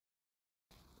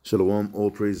Shalom,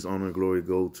 all praise, honor, and glory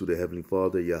go to the Heavenly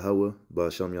Father, Yahawah,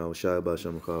 Bahasham, Yahawashi,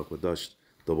 Bahasham, Kwadash,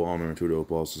 double honor unto the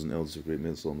apostles and elders of great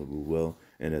men, on the rule well,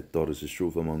 and that thought is his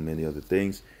truth among many other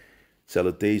things.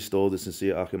 Salutations to all the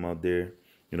sincere Achim out there,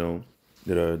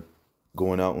 that are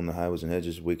going out on the highways and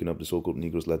hedges, waking up the so-called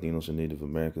Negroes, Latinos, and Native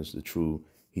Americans, the true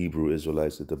Hebrew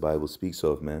Israelites that the Bible speaks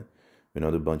of, man. We're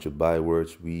not a bunch of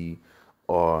bywords. We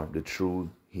are the true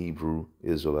Hebrew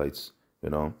Israelites, you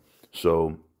know.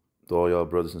 So, to all y'all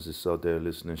brothers and sisters out there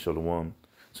listening, shalom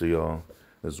to y'all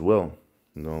as well,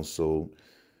 So,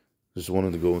 just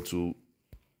wanted to go into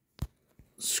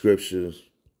scriptures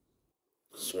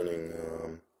concerning,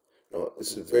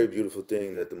 it's a very beautiful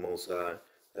thing that the Most High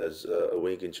has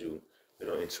awakened you,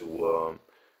 into,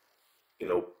 you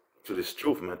know, to this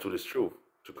truth, man, to this truth,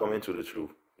 to come into the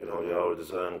truth. Y'all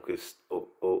design, okay,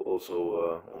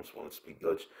 also, I just want to speak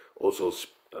Dutch, also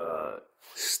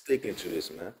stick into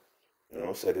this, man.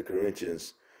 2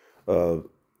 Corinthians uh,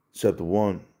 chapter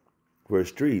 1, verse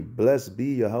 3. Blessed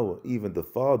be Yahawah, even the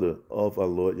Father of our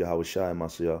Lord Yahawashi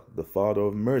Mashiach, the Father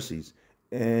of mercies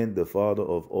and the Father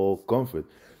of all comfort.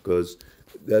 Because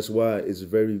that's why it's a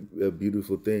very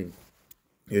beautiful thing.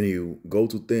 And you go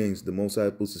to things, the Most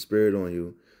High puts the Spirit on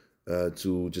you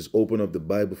to just open up the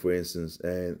Bible, for instance,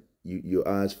 and your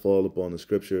eyes fall upon the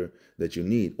scripture that you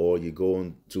need, or you go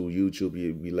on to YouTube,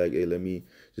 you be like, hey, let me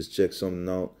just check something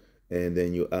out, and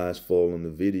then your eyes fall on the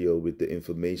video with the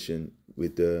information,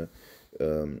 with the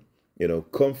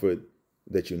comfort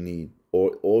that you need,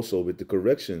 or also with the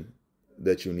correction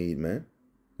that you need, man.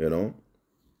 You know,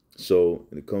 so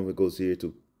the comfort goes here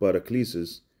to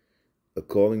Paraclesis, a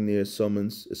calling near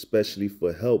summons, especially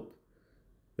for help,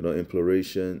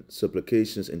 imploration,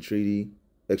 supplications, entreaty,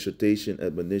 exhortation,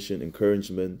 admonition,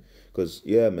 encouragement. Because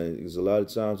yeah, man, there's a lot of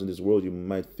times in this world you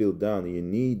might feel down, and you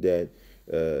need that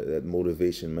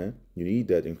motivation, man. You need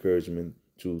that encouragement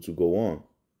to go on,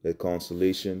 that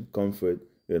consolation, comfort,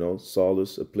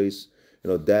 solace, a place,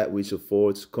 that which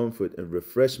affords comfort and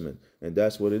refreshment, and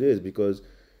that's what it is. Because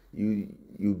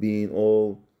you being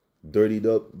all dirtied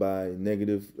up by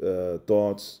negative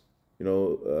thoughts,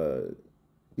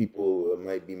 people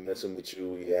might be messing with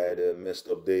you. You had a messed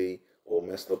up day or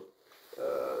messed up,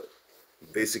 uh,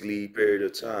 basically, period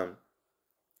of time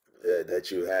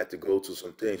that you had to go to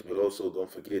some things. But also,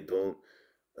 don't forget, um,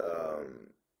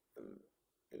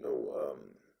 you know, um,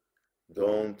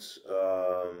 don't,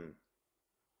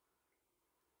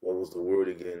 what was the word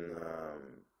again?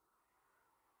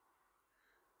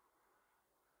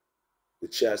 The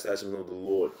chastisement of the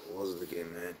Lord. What was it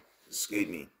again, man? Escape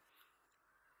me.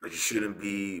 But you shouldn't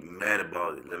be mad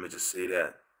about it. Let me just say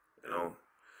that, you know.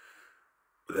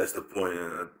 But that's the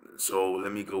point. So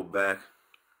let me go back.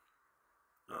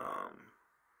 Um,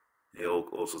 He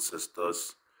also says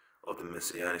thus of the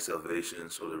messianic salvation.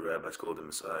 So the rabbis call the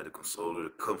Messiah the consoler, the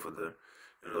comforter.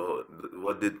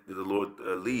 What did the Lord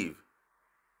leave?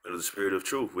 The Spirit of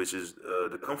truth, which is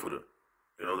the comforter.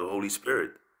 The Holy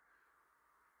Spirit.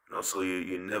 So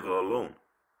you're never alone.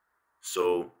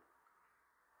 So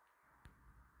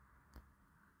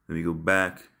let me go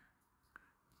back.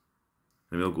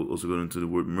 Let me also go into the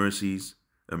word mercies.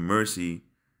 And mercy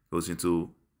goes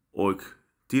into oik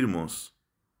tirmos.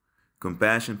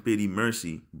 Compassion, pity,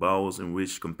 mercy, bowels in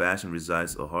which compassion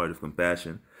resides, a heart of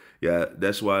compassion. Yeah,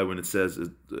 that's why when it says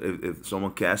if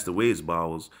someone casts away his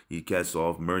bowels, he casts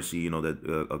off mercy,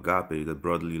 that agape, that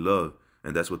brotherly love.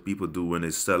 And that's what people do when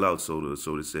they sell out, so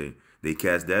to say. They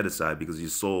cast that aside because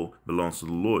his soul belongs to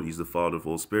the Lord. He's the Father of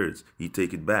all spirits. He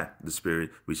take it back, the spirit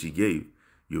which he gave.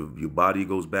 Your body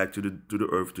goes back to the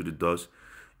earth, to the dust,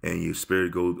 and your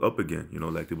spirit goes up again,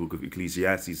 like the book of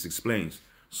Ecclesiastes explains.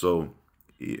 So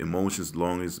emotions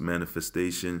long as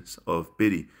manifestations of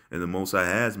pity, and the Most High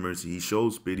has mercy. He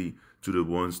shows pity to the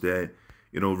ones that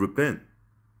repent.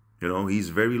 He's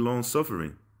very long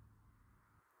suffering.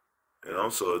 And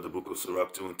also the book of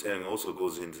Sirach 2 and 10 also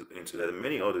goes into that, and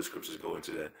many other scriptures go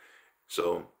into that.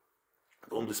 So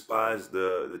don't despise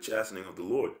the chastening of the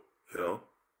Lord. you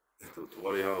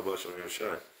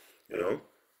know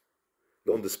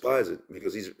don't despise it,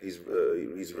 because he's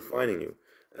refining you.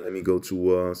 And let me go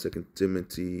to 2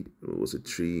 Timothy, what was it,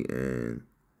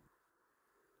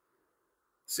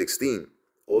 3:16.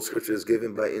 All scripture is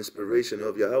given by inspiration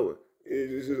of Yahawah.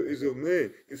 He's a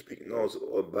man. He's speaking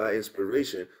also by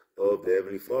inspiration of the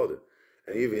Heavenly Father.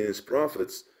 And even his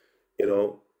prophets,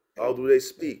 how do they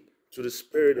speak? To the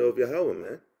spirit of Yahawah,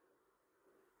 man.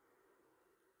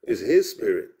 It's his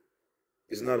spirit.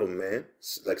 It's not of man,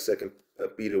 like 2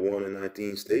 Peter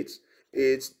 1:19 states.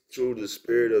 It's through the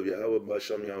spirit of Yahawah,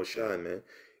 Bahasham, Yahawashi, man.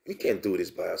 We can't do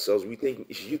this by ourselves. You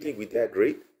think we're that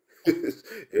great? you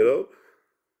know?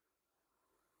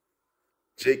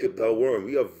 Jacob, thou worm.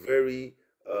 We are very,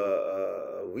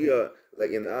 we are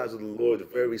like in the eyes of the Lord,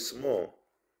 very small.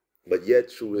 But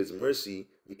yet through his mercy,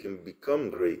 we can become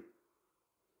great.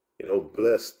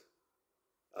 Blessed,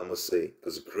 I must say.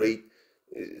 Because great,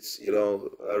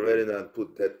 I read it and I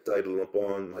put that title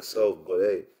upon myself. But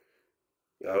hey,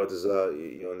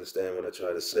 Yahawah, you understand what I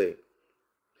try to say.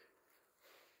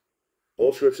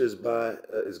 All scripture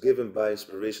is given by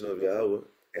inspiration of Yahawah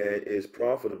and is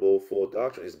profitable for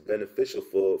doctrine. It's beneficial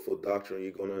for doctrine.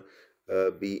 You're going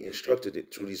to be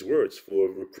instructed through these words for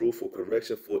reproof, for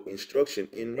correction, for instruction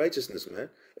in righteousness, man.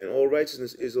 And all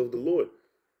righteousness is of the Lord.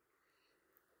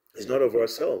 It's not of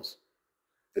ourselves.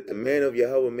 That the man of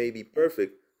Yahawah may be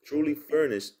perfect, truly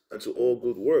furnished unto all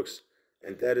good works.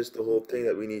 And that is the whole thing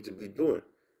that we need to be doing.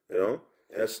 And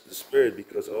that's the spirit,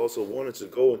 because I also wanted to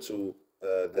go into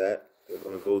that. We're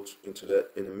going to go into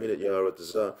that in a minute,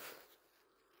 Yahawah.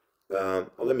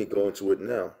 Let me go into it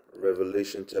now.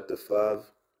 Revelation chapter 5,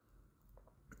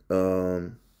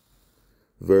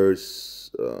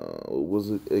 verse, what was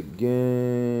it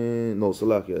again? No,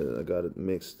 Salakia, I got it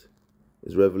mixed.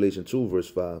 It's Revelation 2, verse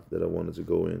 5 that I wanted to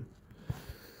go in.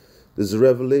 This is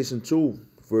Revelation 2,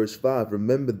 verse 5.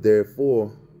 Remember,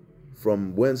 therefore,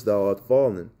 from whence thou art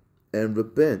fallen, and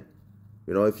repent.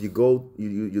 If you go,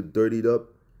 you're dirtied up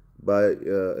by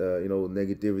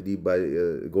negativity, by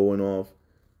going off.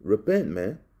 Repent,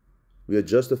 man. We are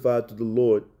justified to the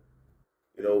Lord.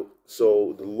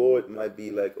 So the Lord might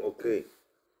be like, okay,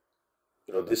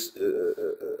 this,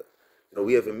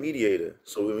 we have a mediator.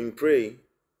 So when we pray,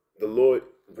 the Lord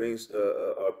brings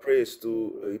our prayers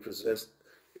to, he presents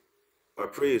our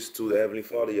prayers to the Heavenly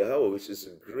Father Yahawah, which is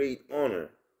a great honor,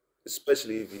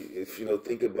 especially if you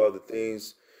think about the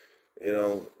things,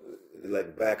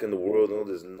 like back in the world, all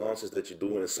this nonsense that you're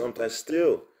doing, and sometimes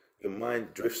still your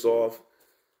mind drifts off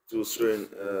to a certain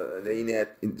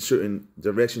in certain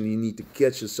direction. You need to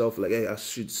catch yourself, like, hey, I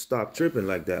should stop tripping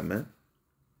like that, man.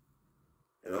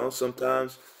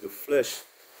 Sometimes your flesh,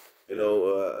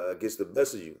 gets the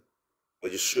best of you,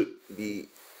 but you should be,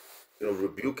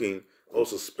 rebuking.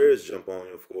 Also, spirits jump on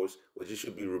you, of course, but you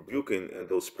should be rebuking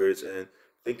those spirits and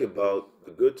think about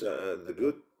the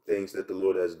good things that the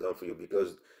Lord has done for you,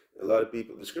 because a lot of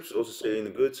people, the scriptures also say, in the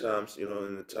good times, in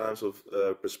the times of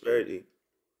prosperity,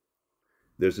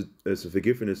 there's a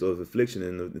forgiveness of affliction.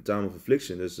 In the time of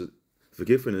affliction, there's a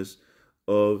forgiveness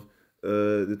of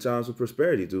the times of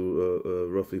prosperity, to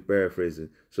roughly paraphrase it.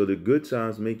 So the good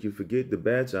times make you forget the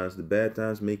bad times. The bad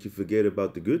times make you forget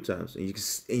about the good times, and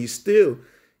you still,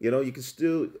 you can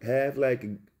still have like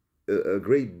a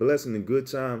great blessing and good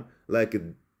time, like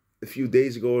a few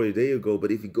days ago or a day ago.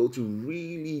 But if you go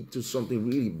to something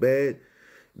really bad,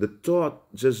 the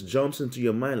thought just jumps into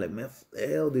your mind like, man,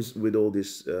 hell this with all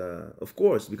this. Of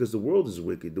course, because the world is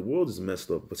wicked, the world is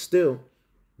messed up. But still,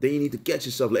 then you need to catch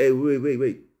yourself like, hey,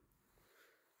 wait.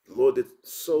 The Lord did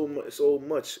so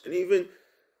much, and even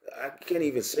I can't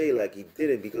even say like he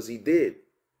didn't, because he did.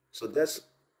 So that's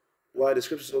why the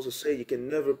scriptures also say you can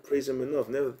never praise him enough,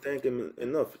 never thank him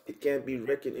enough. It can't be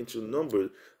reckoned into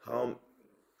numbers how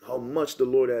much the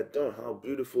Lord had done, how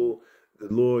beautiful the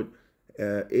Lord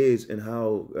is, and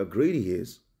how great he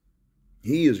is.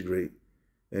 He is great,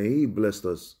 and he blessed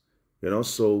us.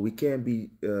 So we can't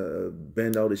be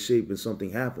bent out of shape when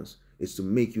something happens. It's to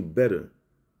make you better.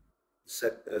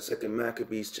 Second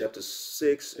Maccabees chapter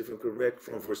 6, if I'm correct,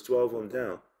 from verse 12 on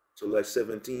down. So like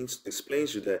 17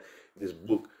 explains you that this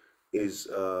book is,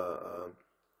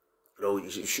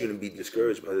 you shouldn't be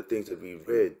discouraged by the things that we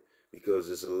read, because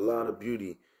there's a lot of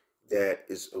beauty that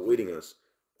is awaiting us.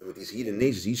 And with these heathen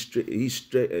nations, he's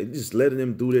just letting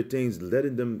them do their things,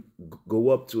 letting them go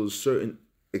up to a certain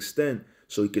extent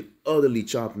so he can utterly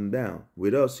chop them down.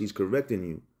 With us, he's correcting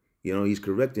you. He's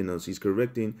correcting us. He's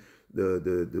correcting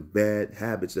the bad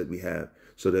habits that we have,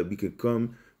 so that we can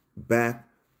come back,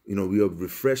 we are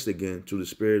refreshed again through the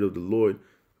Spirit of the Lord,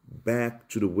 back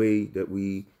to the way that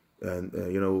we,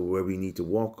 where we need to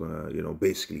walk,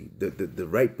 basically the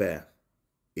right path.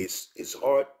 It's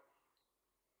hard,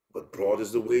 but broad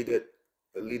is the way that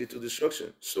leadeth to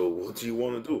destruction. So what do you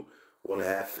want to do? Want to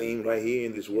have fame right here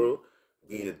in this world,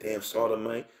 being a damn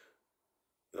sodomite,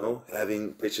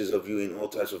 having pictures of you in all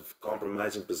types of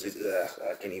compromising positions?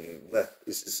 I can't even,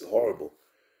 it's horrible.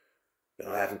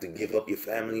 Having to give up your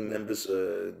family members,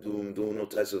 doing all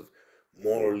types of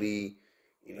morally,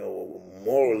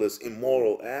 moralist,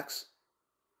 immoral acts.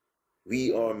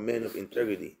 We are men of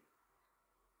integrity,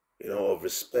 of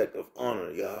respect, of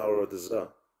honor. Yahawah.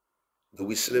 Do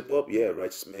we slip up? Yeah,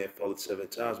 righteous man fallen 7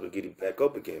 times, but getting back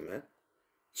up again, man.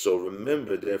 So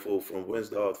remember, therefore, from whence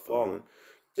thou art fallen.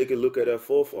 Take a look at our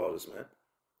forefathers, man.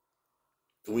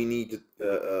 Do we need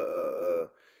to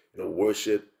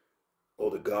worship all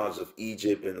the gods of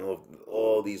Egypt and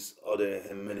all these other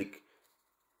Hamitic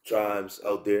tribes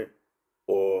out there,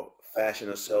 or fashion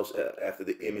ourselves after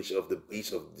the image of the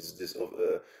beast of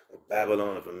of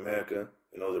Babylon of America?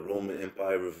 The Roman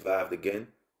Empire revived again.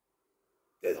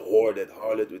 That whore, that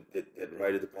harlot that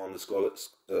rideth upon the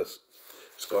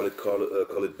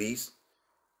colored beast.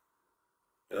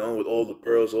 With all the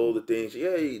pearls, all the things.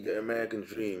 Yay, the American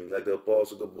dream. Like the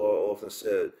Apostle Paul often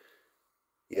said,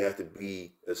 you have to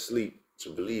be asleep to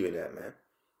believe in that, man.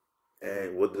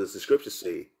 And what does the scripture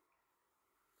say?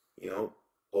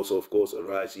 Also, of course,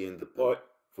 arise ye and depart,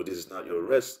 for this is not your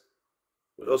rest,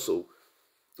 but also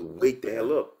to wake the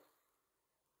hell up.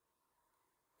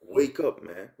 Wake up,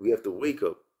 man. We have to wake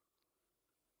up.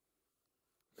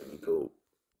 Let me go.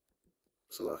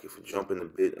 So, like, if we jump in a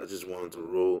bit, I just wanted to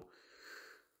roll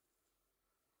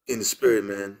in the spirit,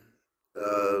 man.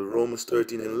 Romans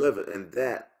 13 and 11. And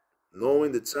that,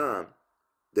 knowing the time,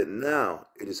 that now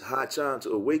it is high time to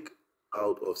awake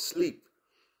out of sleep.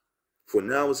 For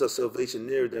now is our salvation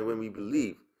nearer than when we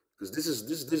believe. Because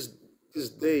this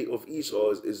day of Esau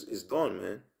is gone,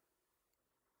 man.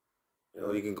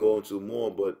 You can go into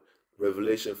more, but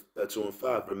Revelation 2 and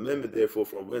 5. Remember therefore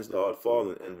from whence thou art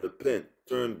fallen, and repent,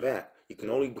 turn back. You can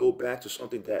only go back to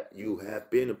something that you have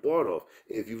been a part of.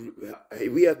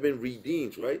 We have been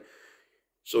redeemed, right?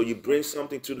 So you bring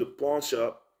something to the pawn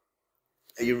shop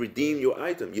and you redeem your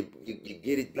item. You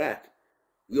get it back.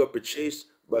 We are purchased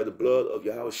by the blood of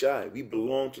Yahawashi. We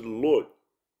belong to the Lord.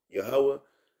 Yahawah,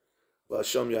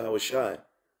 Bahasham, Yahawashi.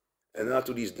 And not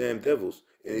to these damn devils.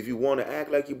 And if you want to act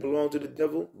like you belong to the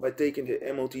devil by taking the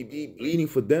MOTB, bleeding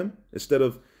for them, instead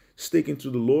of sticking to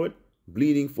the Lord,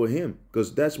 bleeding for him,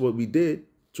 because that's what we did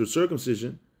through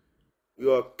circumcision.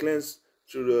 We are cleansed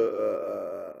through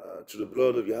the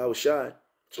blood of Yahawashi.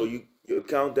 So you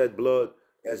count that blood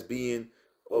as being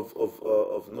of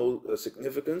no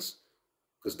significance,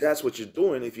 because that's what you're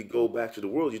doing. If you go back to the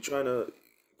world, you're trying to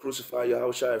crucify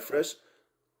Yahawashi afresh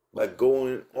by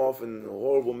going off in a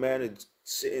horrible manner,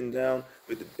 sitting down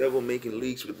with the devil, making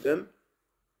leagues with them,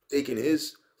 taking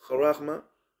his charachma.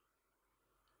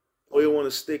 Or you want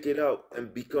to stick it out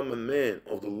and become a man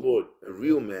of the Lord, a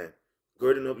real man,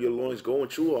 girding up your loins, going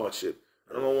through hardship.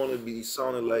 I don't want to be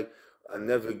sounding like I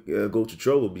never go to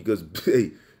trouble, because,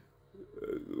 hey,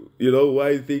 why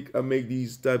do you think I make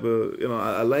these type of,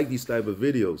 I like these type of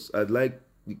videos. I like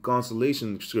the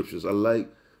consolation scriptures. I like,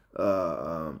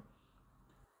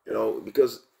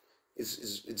 because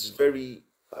it's very,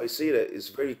 I say that, it's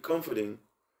very comforting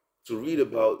to read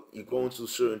about you going through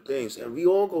certain things, and we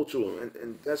all go through them,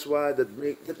 and that's why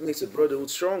that makes a brotherhood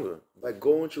stronger, by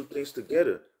going through things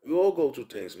together. We all go through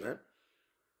things, man.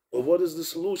 But what is the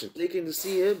solution? Taking to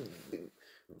see him,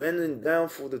 bending down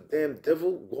for the damn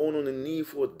devil, going on the knee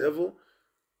for a devil,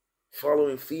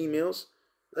 following females.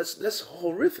 That's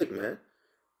horrific, man.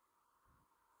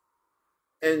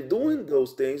 And doing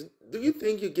those things, do you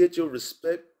think you get your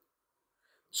respect?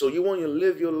 So you want to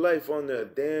live your life under a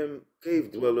damn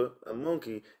cave dweller, a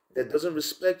monkey that doesn't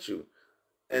respect you.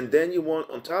 And then you want,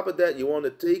 on top of that, you want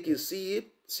to take his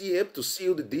seed to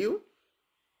seal the deal?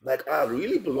 Like, I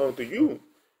really belong to you.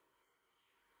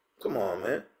 Come on,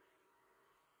 man.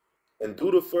 And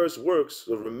do the first works.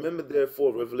 So remember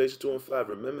therefore, Revelation 2 and 5,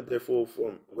 remember therefore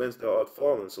from whence thou art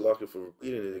fallen, Salaki for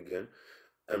repeating it again,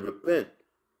 and repent.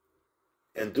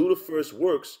 And do the first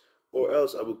works, or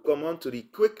else I will come unto thee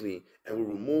quickly, and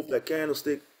will remove that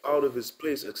candlestick out of his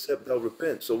place, except thou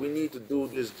repent. So we need to do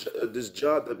this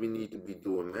job that we need to be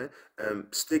doing, man, and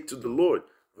stick to the Lord.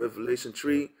 Revelation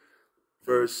 3,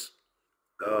 verse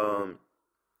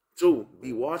 2,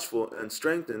 be watchful and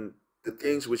strengthen the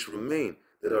things which remain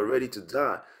that are ready to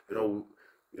die.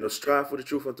 Strive for the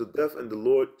truth unto death, and the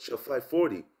Lord shall fight for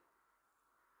thee.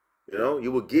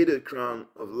 You will get a crown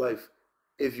of life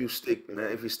if you stick,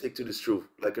 man, if you stick to this truth.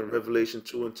 Like in Revelation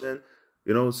 2 and 10,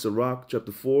 Sirach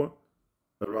chapter 4,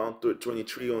 around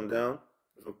 23 on down.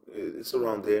 It's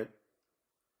around there.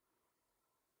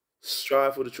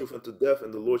 Strive for the truth unto death,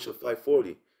 and the Lord shall fight for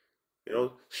thee.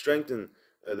 Strengthen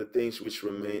the things which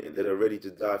remain and that are ready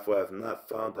to die, for I have not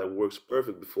found thy works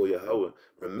perfect before Yahawah.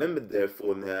 Remember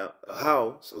therefore now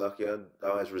how, Salakia,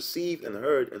 thou hast received and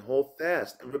heard, and hold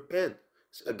fast and repent.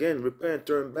 Again, repent,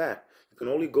 turn back. You can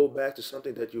only go back to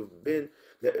something that you've been,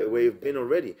 where you've been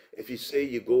already. If you say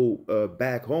you go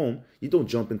back home, you don't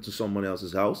jump into someone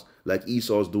else's house like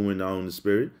Esau's doing now in the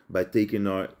spirit, by taking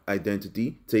our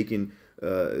identity, taking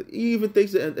he even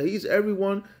thinks that he's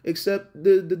everyone except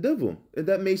the devil, and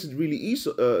that makes it really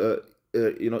easy,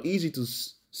 easy to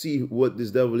see what this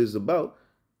devil is about,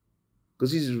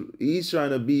 because he's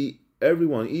trying to be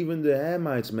everyone, even the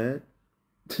Hamites, man.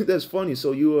 That's funny.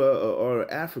 So you are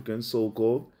African, so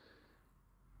called,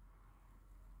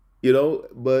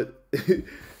 but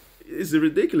it's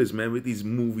ridiculous, man, with these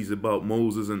movies about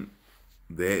Moses and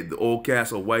the all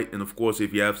casts are white, and of course,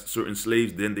 if you have certain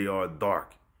slaves, then they are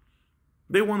dark.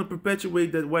 They want to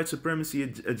perpetuate that white supremacy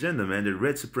agenda, man, the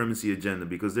red supremacy agenda,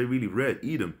 because they're really red.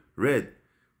 Eat them, red.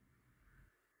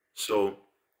 So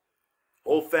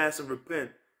hold fast and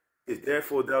repent. If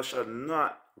therefore thou shalt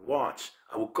not watch,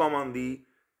 I will come on thee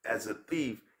as a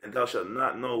thief, and thou shalt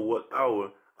not know what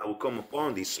hour I will come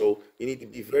upon thee. So you need to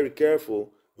be very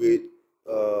careful with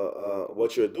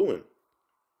what you're doing.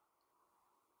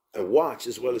 And watch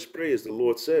as well as pray, as the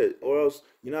Lord said, or else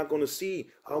you're not going to see.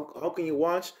 How can you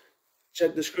watch?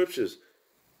 Check the scriptures.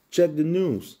 Check the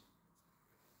news.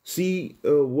 See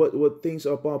what things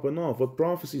are popping off, what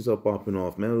prophecies are popping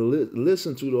off, man.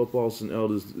 Listen to the apostles and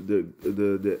elders,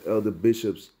 the elder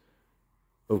bishops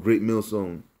of Great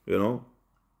Millstone,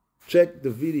 Check the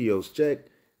videos, check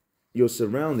your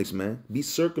surroundings, man. Be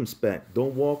circumspect.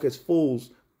 Don't walk as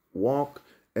fools. Walk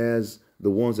as the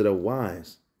ones that are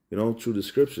wise, through the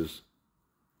scriptures.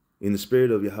 In the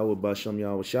spirit of Yahawah, Bahasham,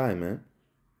 Yahawashi, man.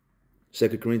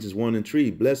 2 Corinthians 1 and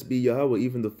 3. Blessed be Yahawah,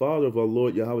 even the Father of our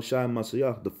Lord Yahawashi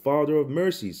Messiah, the Father of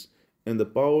mercies and the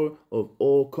power of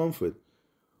all comfort,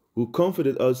 who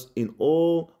comforted us in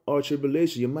all our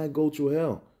tribulation. You might go through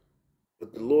hell,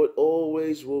 but the Lord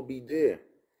always will be there.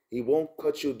 He won't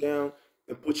cut you down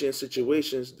and put you in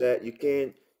situations that you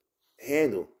can't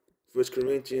handle. 1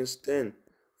 Corinthians 10,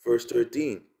 verse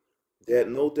 13. That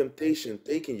no temptation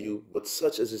taking you, but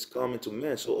such as is common to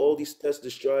man. So all these tests,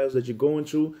 these trials that you're going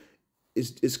through,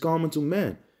 is common to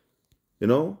man.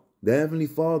 The Heavenly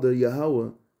Father,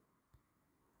 Yahawah,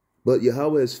 but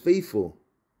Yahawah is faithful.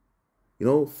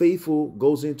 Faithful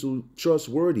goes into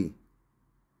trustworthy,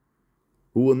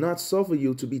 who will not suffer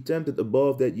you to be tempted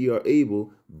above that ye are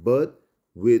able, but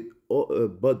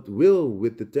will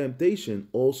with the temptation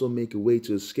also make a way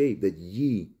to escape, that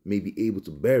ye may be able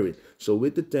to bear it. So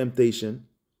with the temptation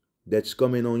that's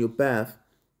coming on your path,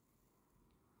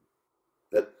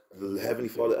 that the Heavenly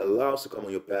Father allows to come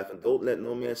on your path, and don't let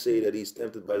no man say that he's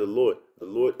tempted by the Lord. The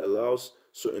Lord allows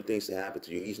certain things to happen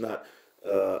to you. He's not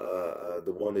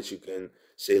the one that you can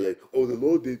say like, oh, the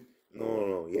Lord did.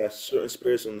 No. He has certain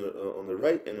spirits on the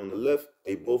right and on the left.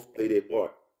 They both play their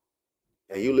part,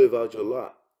 and you live out your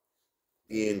lot,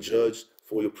 being judged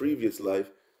for your previous life.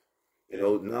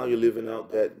 Now you're living out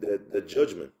that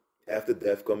judgment. After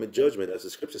death cometh judgment, as the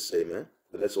scriptures say, man.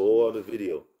 But that's a whole other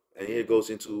video. And here it goes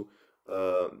into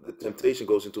the temptation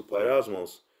goes into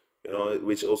pyrasmos,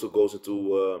 which also goes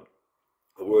into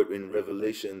a word in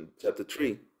Revelation chapter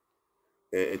 3,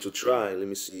 and to try. Let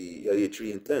me see,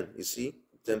 3 and 10. You see,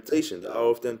 temptation, the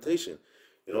hour of temptation.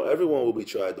 Everyone will be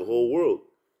tried, the whole world.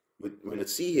 When the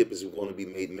sea hip is going to be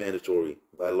made mandatory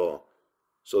by law.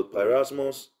 So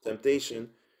pyrasmos, temptation,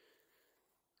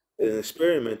 an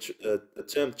experiment,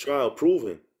 attempt, trial,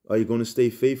 proving. Are you going to stay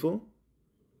faithful?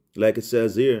 Like it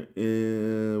says here,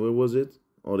 where was it?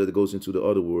 Oh, that goes into the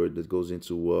other word that goes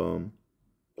into,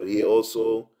 but here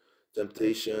also,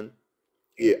 temptation,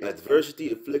 here,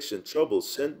 adversity, affliction, trouble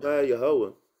sent by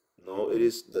Yahawah. No, it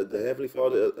is the Heavenly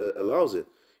Father allows it.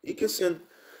 He can send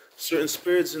certain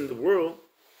spirits in the world.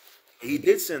 He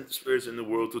did send spirits in the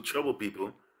world to trouble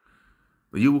people.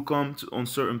 But you will come on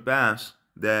certain paths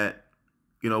that,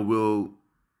 will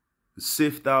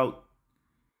sift out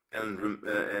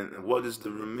and what is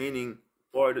the remaining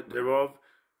part thereof.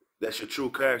 That's your true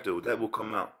character that will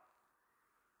come out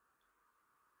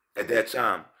at that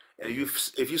time. And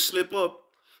if you slip up,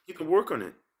 you can work on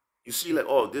it. You see, like,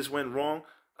 oh, this went wrong.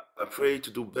 I pray to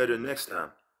do better next time.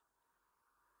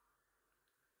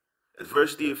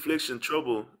 Adversity, affliction,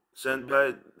 trouble sent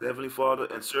by the Heavenly Father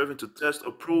and serving to test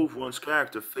or prove one's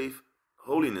character, faith,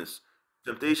 holiness.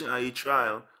 Temptation, i.e.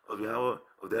 trial of Yahawah,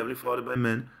 of the Heavenly Father by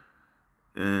men.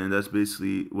 And that's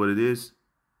basically what it is.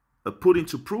 A putting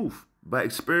to proof by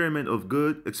experiment of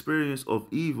good, experience of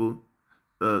evil,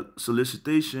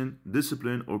 solicitation,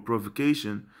 discipline, or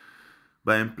provocation,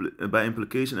 by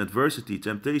implication, adversity,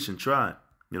 temptation, try.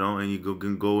 And you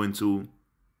can go into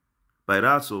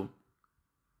pairazo,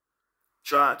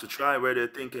 try where the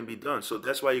thing can be done. So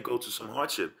that's why you go to some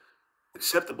hardship.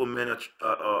 Acceptable men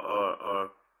are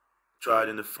tried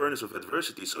in the furnace of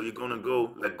adversity. So you're going to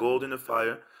go like gold in the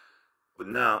fire. But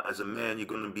now, as a man, you're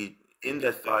going to be in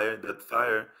that fire. That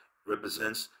fire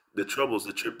represents the troubles,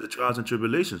 the trials and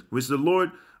tribulations, which the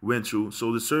Lord went through.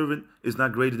 So the servant is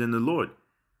not greater than the Lord.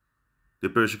 They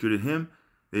persecuted him.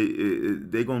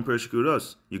 They're going to persecute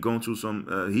us. You're going through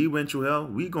some, he went through hell.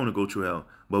 We're going to go through hell.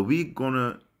 But we're going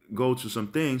to go to some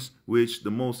things which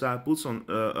the Most High puts on,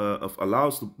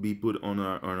 allows to be put on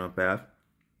our path.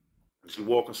 We should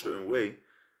walk a certain way,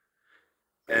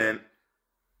 and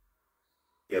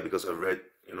yeah, because I read,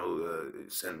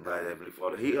 sent by the Heavenly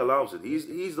Father, He allows it.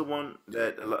 He's the one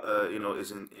that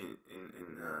is in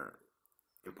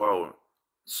power.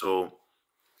 So,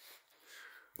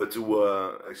 but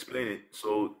to explain it,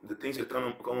 so the things that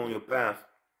come on your path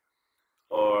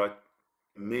are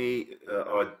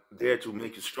are there to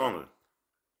make you stronger.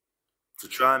 To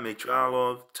try and make trial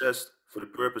of test for the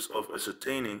purpose of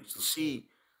ascertaining to see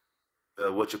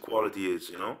what your quality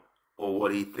is, or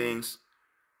what he thinks,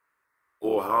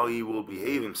 or how he will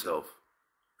behave himself.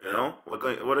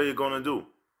 What are you gonna do?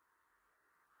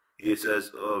 It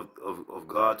says of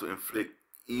God to inflict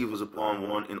evils upon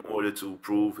one in order to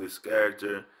prove his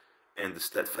character and the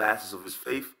steadfastness of his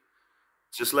faith.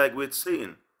 Just like with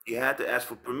Satan, he had to ask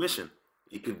for permission.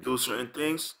 He could do certain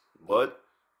things, but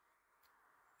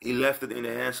he left it in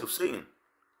the hands of Satan.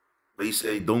 But he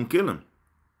said, don't kill him.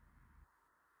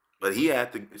 But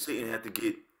Satan had to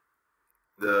get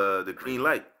the green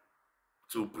light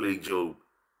to plague Job.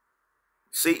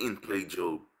 Satan plagued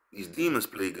Job. These demons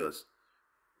plague us.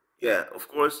 Yeah, of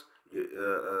course,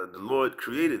 the Lord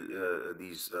created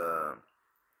these,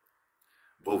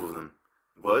 both of them.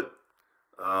 But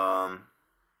to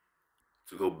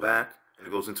go back, and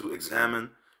it goes into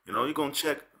examine, you're going to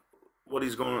check what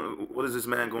is this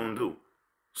man going to do?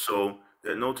 So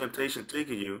that no temptation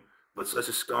taking you, but such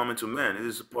is common to man. It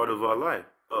is a part of our life,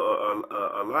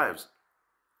 our lives.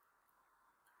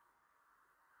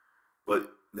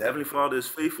 But the Heavenly Father is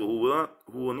faithful,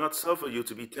 who will not suffer you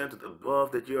to be tempted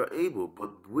above that you are able,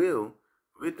 but will,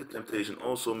 with the temptation,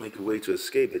 also make a way to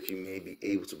escape that you may be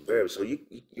able to bear it. So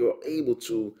you're able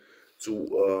to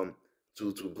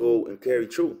go and carry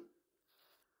through,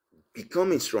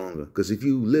 becoming stronger. Because if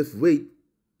you lift weight,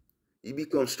 you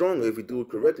become stronger if you do it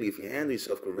correctly, if you handle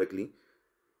yourself correctly.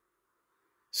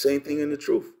 Same thing in the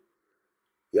truth.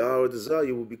 Yahawah desire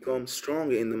you will become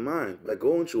stronger in the mind by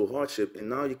going through a hardship, and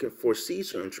now you can foresee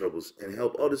certain troubles and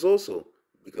help others also,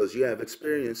 because you have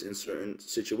experience in certain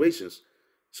situations,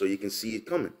 so you can see it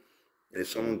coming. And if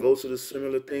someone goes through the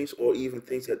similar things, or even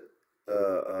things that,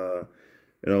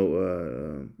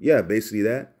 basically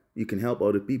that, you can help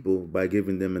other people by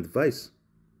giving them advice.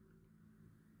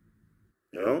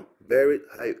 Bear it,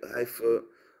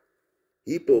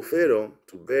 hypofero,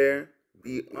 to bear,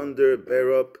 be under,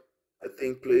 bear up, a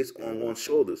thing placed on one's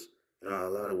shoulders. A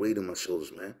lot of weight on my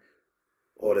shoulders, man.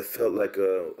 Or that felt like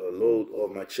a load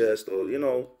off my chest, or,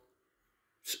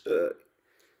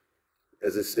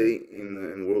 as they say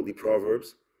in worldly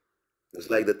proverbs, it's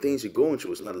like the things you're going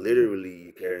through, it's not literally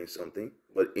you're carrying something,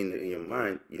 but in your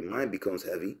mind becomes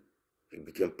heavy. You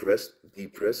become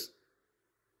depressed,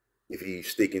 if you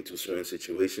stick into certain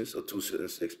situations or to certain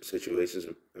situations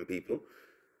and people.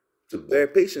 To bear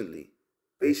patiently.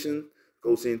 Patience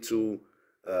goes into,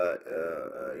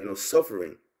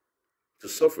 suffering. To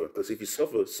suffer. Because if you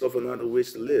suffer not a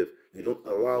wish to live. You don't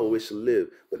allow a wish to live.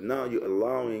 But now you're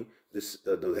allowing this,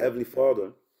 the Heavenly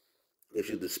Father, if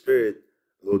you're the Spirit,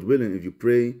 Lord willing, if you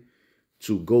pray,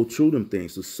 to go through them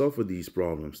things, to suffer these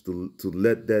problems, to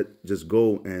let that just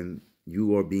go, and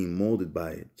you are being molded by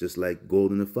it, just like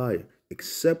gold in the fire.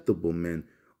 Acceptable men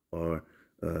are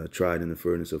tried in the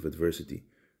furnace of adversity.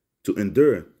 To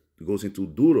endure, it goes into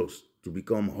duros, to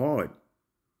become hard.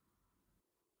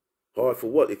 Hard for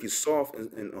what? If you're soft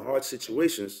in hard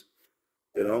situations,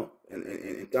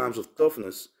 in times of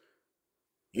toughness,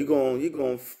 you're going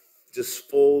to just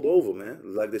fold over, man.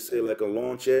 Like they say, like a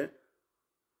lawn chair,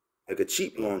 like a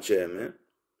cheap lawn chair, man.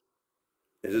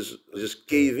 And just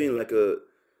cave in like a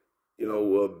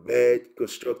bad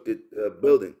constructed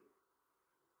building.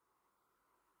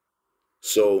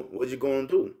 So what you going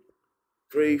to do?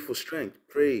 Pray for strength.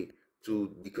 Pray to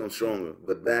become stronger.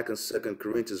 But back in 2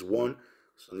 Corinthians 1,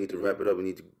 so I need to wrap it up. We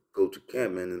need to go to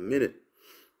camp, man, in a minute.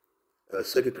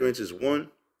 2 Corinthians 1,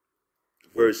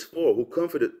 verse 4, who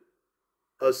comforted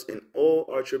us in all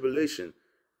our tribulation,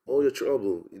 all your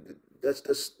trouble. That's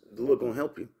the Lord going to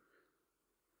help you.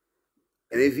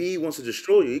 And if he wants to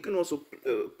destroy you, he can also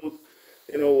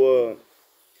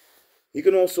he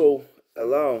can also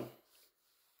allow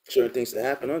certain things to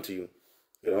happen unto you,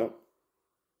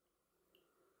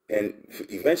 and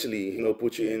eventually,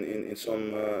 put you in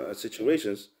some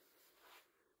situations,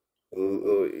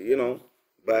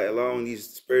 by allowing these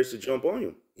spirits to jump on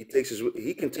you.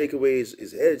 He can take away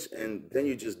his edge, and then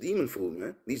you're just demon food,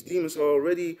 man. These demons are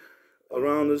already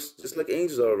around us, just like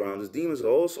angels are around us. Demons are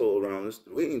also around us,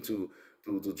 waiting to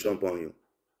jump on you.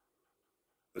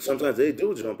 And sometimes they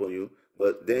do jump on you,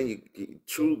 But then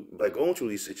by going through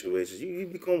these situations, you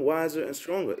become wiser and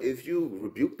stronger. If you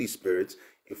rebuke these spirits,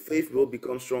 your faith will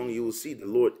become strong. You will see the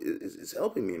Lord is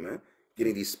helping me, man,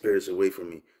 getting these spirits away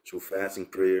from me through fasting,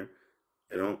 prayer,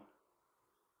 you know.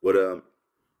 But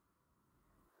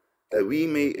that we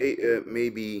may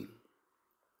be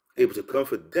able to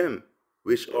comfort them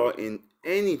which are in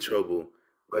any trouble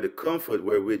by the comfort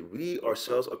wherewith we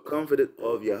ourselves are comforted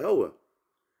of Yahawah.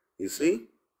 You see?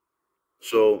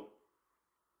 So,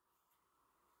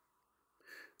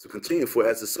 to continue, for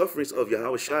as the sufferings of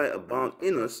Yahawashi abound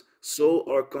in us, so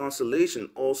our consolation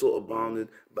also abounded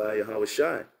by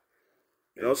Yahawashi.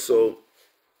 You know, so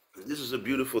this is a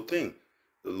beautiful thing.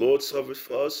 The Lord suffers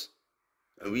for us,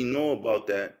 and we know about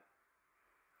that.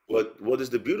 But what is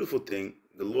the beautiful thing?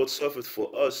 The Lord suffered for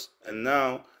us, and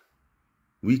now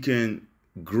we can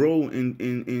grow in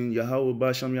Yahawah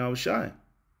Bahasham Yahawashi.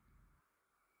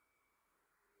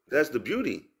 That's the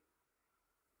beauty.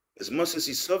 As much as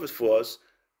He suffered for us,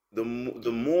 the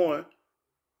more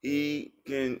He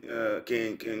can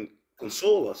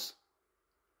console us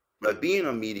by being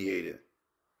a mediator.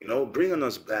 You know, bringing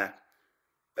us back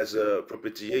as a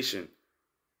propitiation.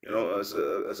 You know, as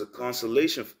a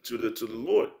consolation to the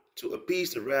Lord, to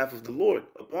appease the wrath of the Lord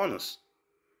upon us.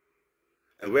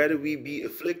 And whether we be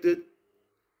afflicted,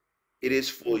 it is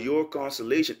for your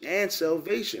consolation and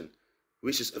salvation,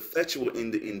 which is effectual in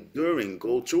the enduring.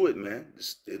 Go through it, man.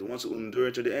 The ones who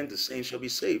endure to the end, the same shall be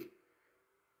saved.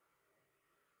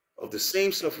 Of the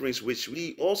same sufferings which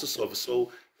we also suffer.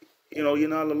 So, you know, you're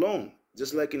not alone.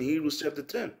 Just like in Hebrews chapter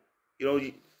 10. You know,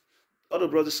 other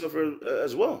brothers suffer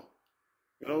as well.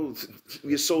 You know,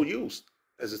 we are so used,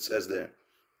 as it says there.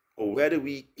 Or whether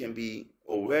we be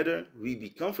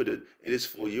comforted, it is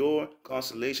for your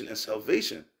consolation and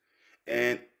salvation.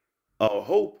 And our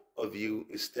hope of you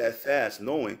is steadfast,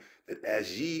 knowing that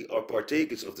as ye are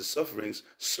partakers of the sufferings,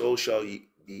 so shall ye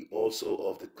be also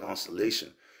of the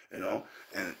consolation. You know,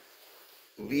 and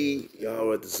we,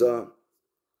 Yahawah,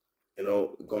 you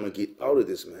know, gonna get out of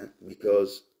this, man,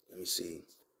 because let me see.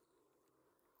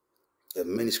 There are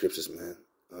many scriptures, man.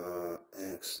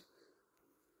 Acts,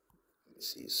 let me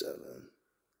see, 7.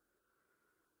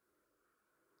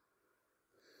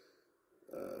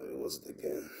 What was it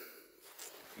again?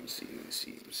 Let me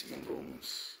see in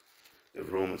Romans. In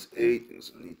Romans 8,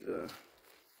 it's need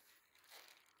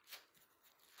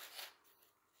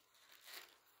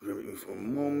remember me for a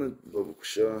moment.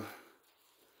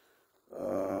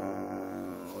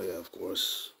 Oh yeah, of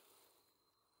course.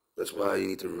 That's why you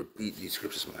need to repeat these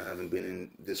scriptures, man. I haven't been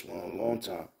in this one in a long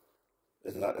time.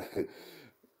 It's not.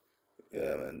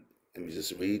 Yeah, man. Let me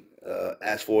just read.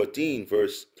 Acts 14,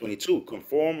 verse 22.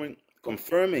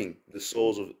 Confirming the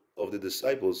souls of the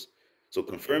disciples. So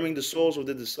confirming the souls of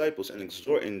the disciples and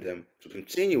exhorting them to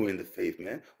continue in the faith,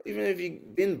 man. Even if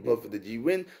you've been buffeted, you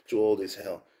went through all this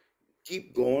hell.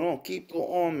 Keep going on. Keep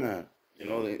going on, man. You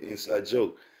know, the inside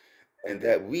joke. And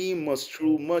that we must,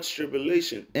 through much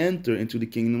tribulation, enter into the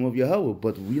kingdom of Yahawah.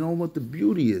 But we know what the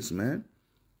beauty is, man.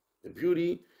 The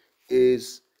beauty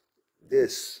is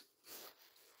this.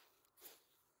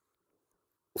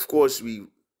 Of course,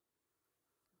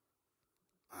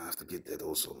 I have to get that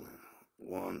also, man.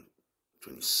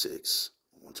 126,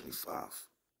 125.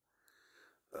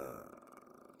 No,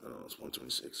 it's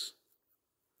 126.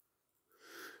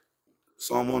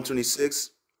 Psalm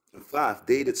 126 and 5.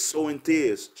 They that sow in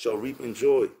tears shall reap in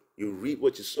joy. You reap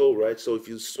what you sow, right? So if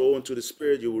you sow into the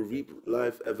Spirit, you will reap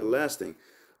life everlasting.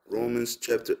 Romans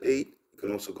chapter 8. You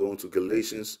can also go into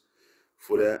Galatians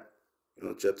for that. You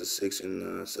know, chapter 6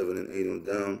 and 7 and 8 on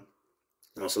down.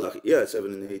 And also, like, yeah,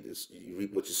 7 and 8 is you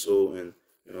reap what you sow, and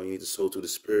you know you need to sow to the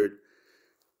Spirit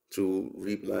to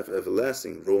reap life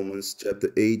everlasting. Romans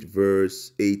chapter 8,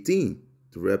 verse 18.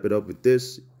 To wrap it up with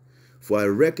this. For I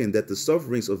reckon that the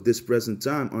sufferings of this present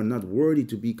time are not worthy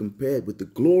to be compared with the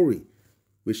glory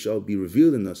which shall be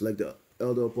revealed in us. Like the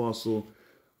elder apostle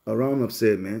Aramab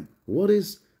said, man, what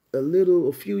is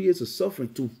a few years of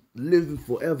suffering to living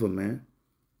forever, man?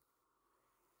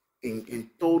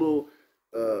 In total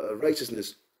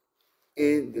righteousness,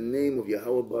 in the name of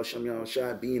Yahawah Bahasham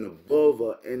Yahawashi, being above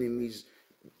our enemies,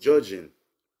 judging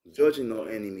our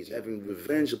enemies, having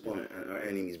revenge upon our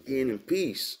enemies, being in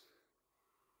peace.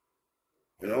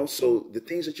 You know, so the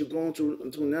things that you're going through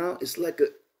until now, it's like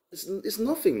it's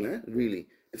nothing, man, really.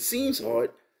 It seems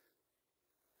hard,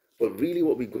 but really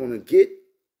what we're going to get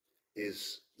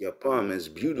is Yapam, is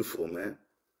beautiful, man.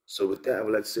 So with that, I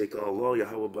would like to say, Allah,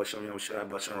 Yahawah Bahasham Yahawashi,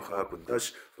 Bahasham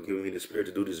Yahawashi, for giving me the spirit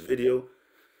to do this video.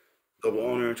 Double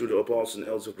honor to the apostles and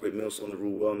elders of Great Millstone, the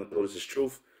rule well, and the thought is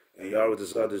truth. And Yahweh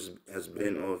has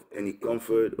been of any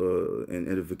comfort and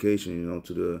edification, you know,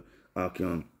 to the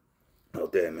Akim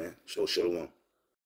out there, man. Show one.